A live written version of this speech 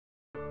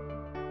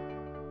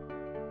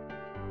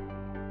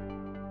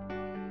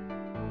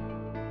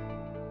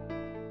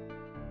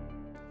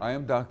I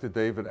am Dr.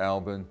 David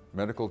Albin,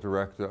 Medical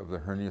Director of the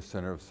Hernia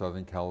Center of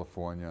Southern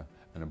California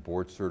and a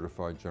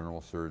board-certified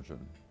general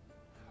surgeon.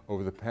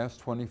 Over the past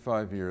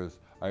 25 years,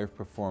 I have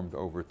performed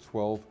over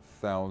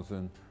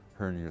 12,000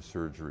 hernia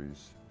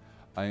surgeries.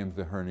 I am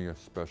the hernia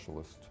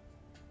specialist.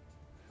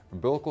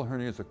 Umbilical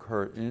hernias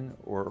occur in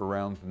or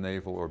around the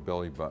navel or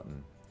belly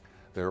button.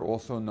 They are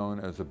also known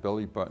as a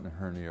belly button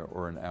hernia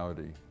or an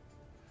outie.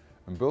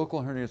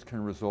 Umbilical hernias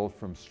can result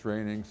from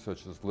straining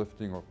such as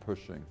lifting or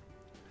pushing.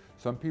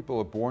 Some people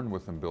are born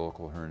with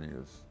umbilical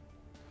hernias.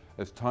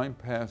 As time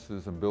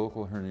passes,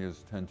 umbilical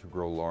hernias tend to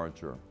grow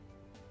larger.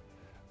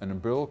 An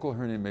umbilical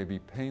hernia may be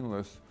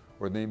painless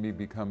or they may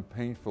become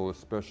painful,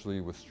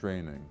 especially with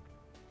straining.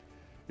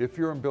 If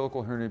your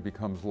umbilical hernia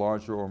becomes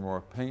larger or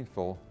more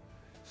painful,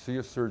 see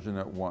a surgeon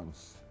at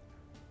once.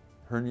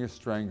 Hernia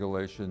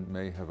strangulation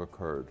may have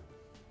occurred.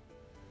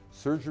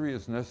 Surgery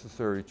is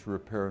necessary to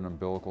repair an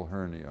umbilical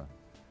hernia.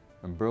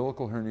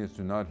 Umbilical hernias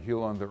do not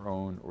heal on their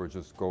own or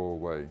just go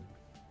away.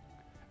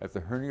 At the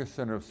Hernia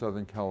Center of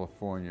Southern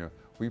California,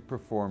 we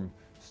perform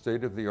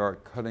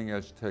state-of-the-art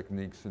cutting-edge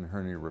techniques in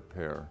hernia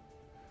repair.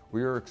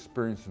 We are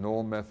experienced in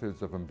all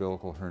methods of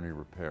umbilical hernia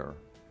repair.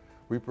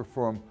 We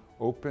perform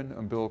open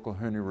umbilical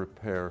hernia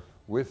repair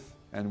with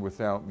and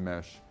without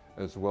mesh,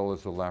 as well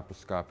as a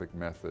laparoscopic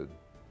method.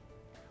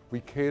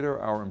 We cater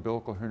our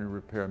umbilical hernia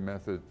repair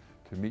method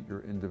to meet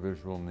your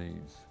individual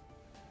needs.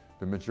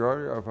 The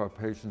majority of our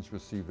patients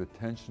receive the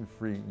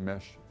tension-free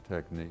mesh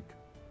technique.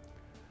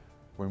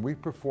 When we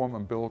perform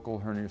umbilical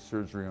hernia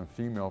surgery on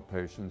female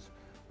patients,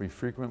 we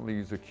frequently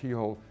use a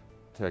keyhole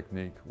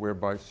technique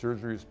whereby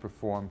surgery is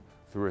performed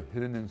through a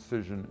hidden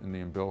incision in the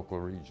umbilical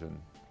region.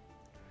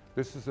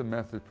 This is a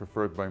method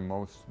preferred by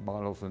most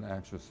models and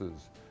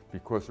actresses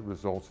because it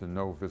results in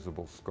no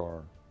visible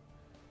scar.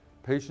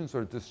 Patients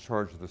are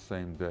discharged the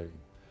same day.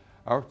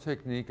 Our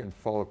technique and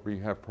follow-up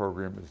rehab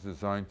program is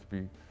designed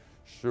to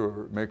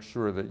make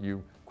sure that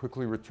you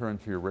quickly return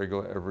to your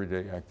regular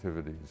everyday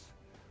activities.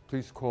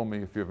 Please call me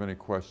if you have any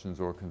questions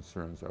or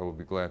concerns. I will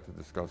be glad to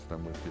discuss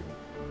them with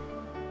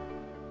you.